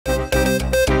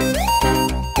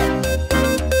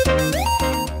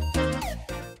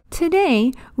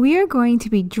Today, we are going to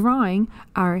be drawing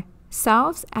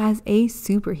ourselves as a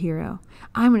superhero.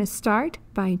 I'm going to start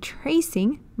by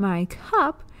tracing my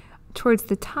cup towards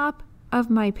the top of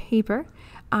my paper.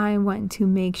 I want to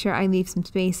make sure I leave some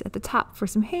space at the top for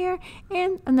some hair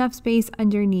and enough space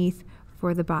underneath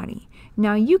for the body.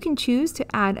 Now you can choose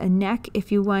to add a neck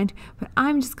if you want, but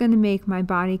I'm just going to make my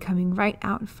body coming right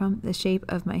out from the shape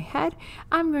of my head.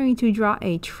 I'm going to draw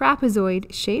a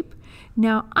trapezoid shape.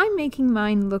 Now I'm making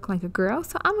mine look like a girl,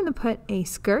 so I'm going to put a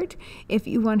skirt. If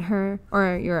you want her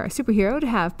or you're a superhero to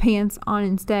have pants on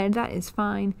instead, that is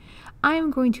fine. I'm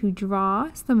going to draw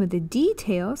some of the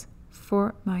details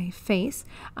for my face.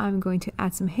 I'm going to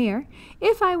add some hair.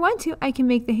 If I want to, I can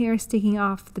make the hair sticking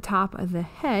off the top of the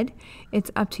head.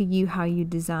 It's up to you how you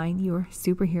design your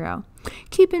superhero.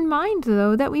 Keep in mind,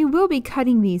 though, that we will be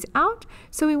cutting these out,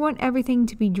 so we want everything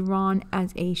to be drawn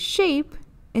as a shape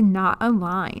and not a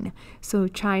line. So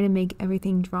try to make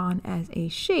everything drawn as a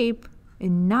shape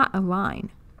and not a line.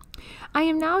 I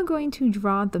am now going to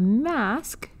draw the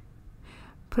mask.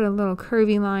 Put a little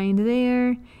curvy line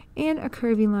there and a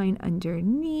curvy line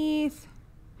underneath.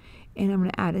 And I'm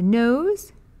going to add a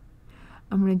nose.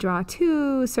 I'm going to draw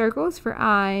 2 circles for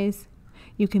eyes.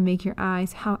 You can make your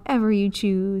eyes however you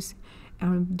choose.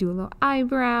 I'm going to do a little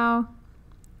eyebrow.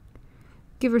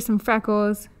 Give her some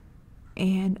freckles.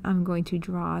 And I'm going to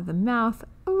draw the mouth,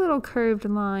 a little curved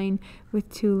line with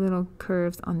 2 little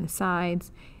curves on the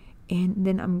sides. And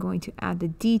then I'm going to add the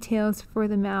details for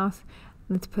the mouth.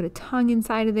 Let's put a tongue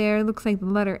inside of there. It looks like the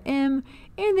letter M.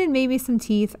 And then maybe some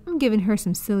teeth. I'm giving her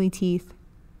some silly teeth.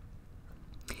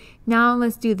 Now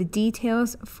let's do the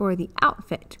details for the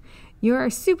outfit. Your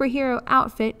superhero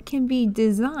outfit can be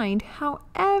designed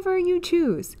however you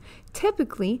choose.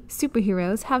 Typically,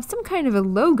 superheroes have some kind of a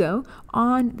logo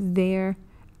on their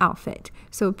outfit.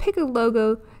 So pick a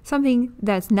logo, something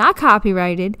that's not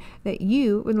copyrighted, that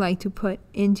you would like to put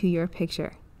into your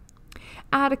picture.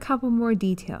 Add a couple more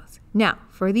details. Now,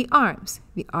 for the arms.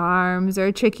 The arms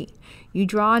are tricky. You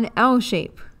draw an L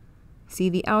shape. See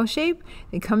the L shape?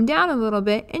 Then come down a little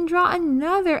bit and draw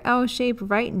another L shape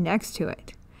right next to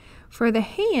it. For the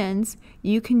hands,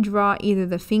 you can draw either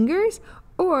the fingers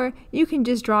or you can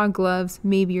just draw gloves.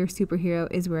 Maybe your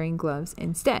superhero is wearing gloves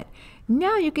instead.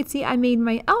 Now you can see I made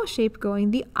my L shape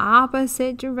going the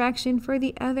opposite direction for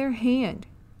the other hand.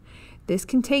 This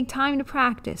can take time to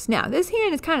practice. Now, this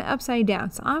hand is kind of upside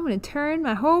down, so I'm going to turn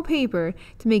my whole paper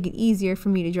to make it easier for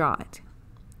me to draw it.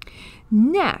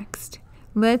 Next,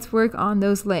 let's work on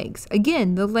those legs.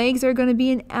 Again, the legs are going to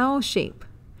be an L shape.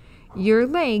 Your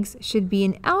legs should be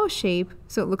an L shape,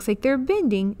 so it looks like they're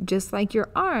bending, just like your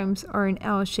arms are an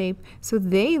L shape, so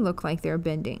they look like they're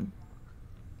bending.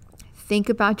 Think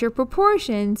about your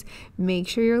proportions. Make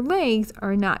sure your legs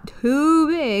are not too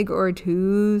big or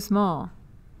too small.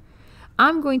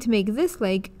 I'm going to make this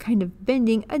leg kind of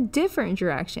bending a different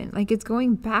direction, like it's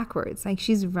going backwards, like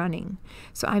she's running.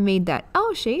 So I made that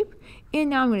L shape, and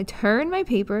now I'm going to turn my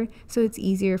paper so it's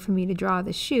easier for me to draw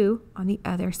the shoe on the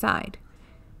other side.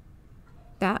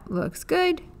 That looks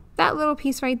good. That little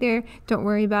piece right there, don't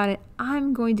worry about it.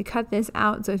 I'm going to cut this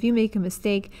out, so if you make a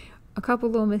mistake, a couple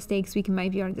little mistakes, we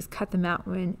might be able to just cut them out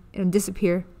when it'll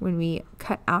disappear when we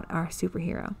cut out our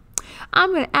superhero.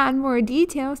 I'm going to add more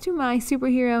details to my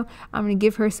superhero. I'm going to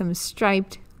give her some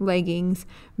striped leggings.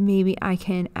 Maybe I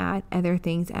can add other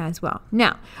things as well.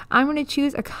 Now, I'm going to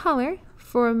choose a color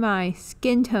for my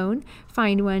skin tone.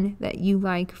 Find one that you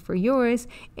like for yours,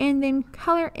 and then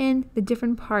color in the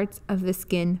different parts of the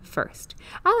skin first.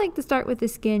 I like to start with the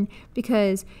skin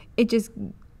because it just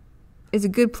is a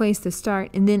good place to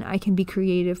start, and then I can be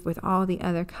creative with all the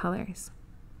other colors.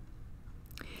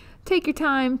 Take your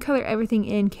time, color everything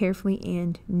in carefully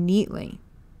and neatly.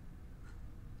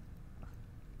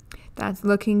 That's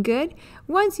looking good.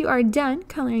 Once you are done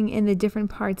coloring in the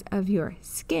different parts of your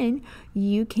skin,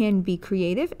 you can be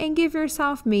creative and give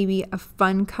yourself maybe a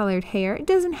fun colored hair. It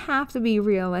doesn't have to be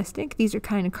realistic. These are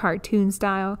kind of cartoon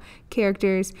style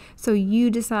characters, so you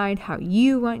decide how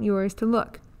you want yours to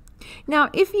look. Now,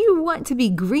 if you want to be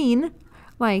green,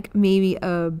 like maybe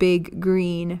a big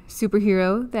green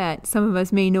superhero that some of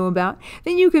us may know about,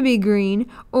 then you could be green,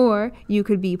 or you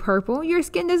could be purple. Your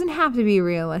skin doesn't have to be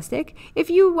realistic.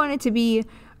 If you want it to be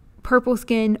purple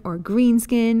skin or green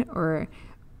skin or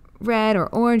red or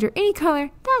orange or any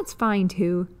color, that's fine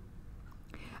too.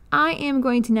 I am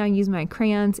going to now use my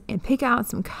crayons and pick out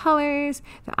some colors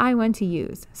that I want to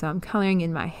use. So I'm coloring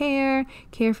in my hair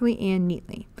carefully and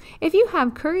neatly. If you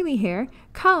have curly hair,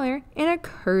 color in a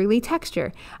curly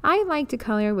texture. I like to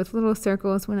color with little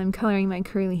circles when I'm coloring my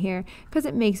curly hair because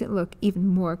it makes it look even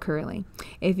more curly.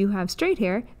 If you have straight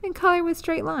hair, then color with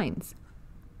straight lines.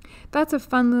 That's a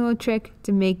fun little trick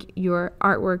to make your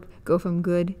artwork go from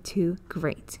good to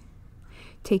great.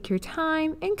 Take your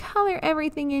time and color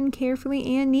everything in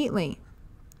carefully and neatly.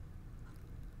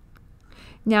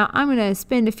 Now I'm going to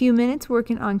spend a few minutes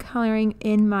working on coloring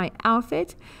in my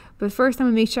outfit, but first I'm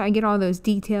going to make sure I get all those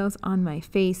details on my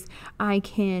face. I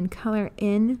can color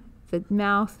in the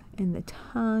mouth and the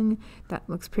tongue. That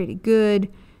looks pretty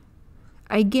good.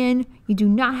 Again, you do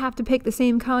not have to pick the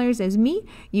same colors as me.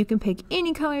 You can pick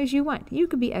any colors you want. You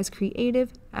can be as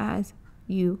creative as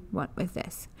you want with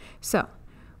this. So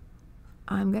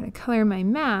I'm going to color my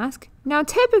mask. Now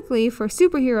typically for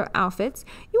superhero outfits,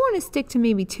 you want to stick to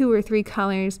maybe 2 or 3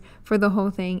 colors for the whole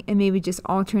thing and maybe just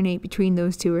alternate between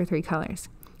those 2 or 3 colors.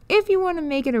 If you want to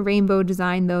make it a rainbow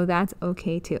design though, that's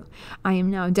okay too. I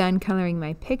am now done coloring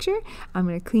my picture. I'm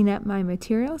going to clean up my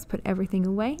materials, put everything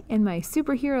away, and my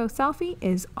superhero selfie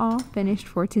is all finished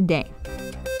for today.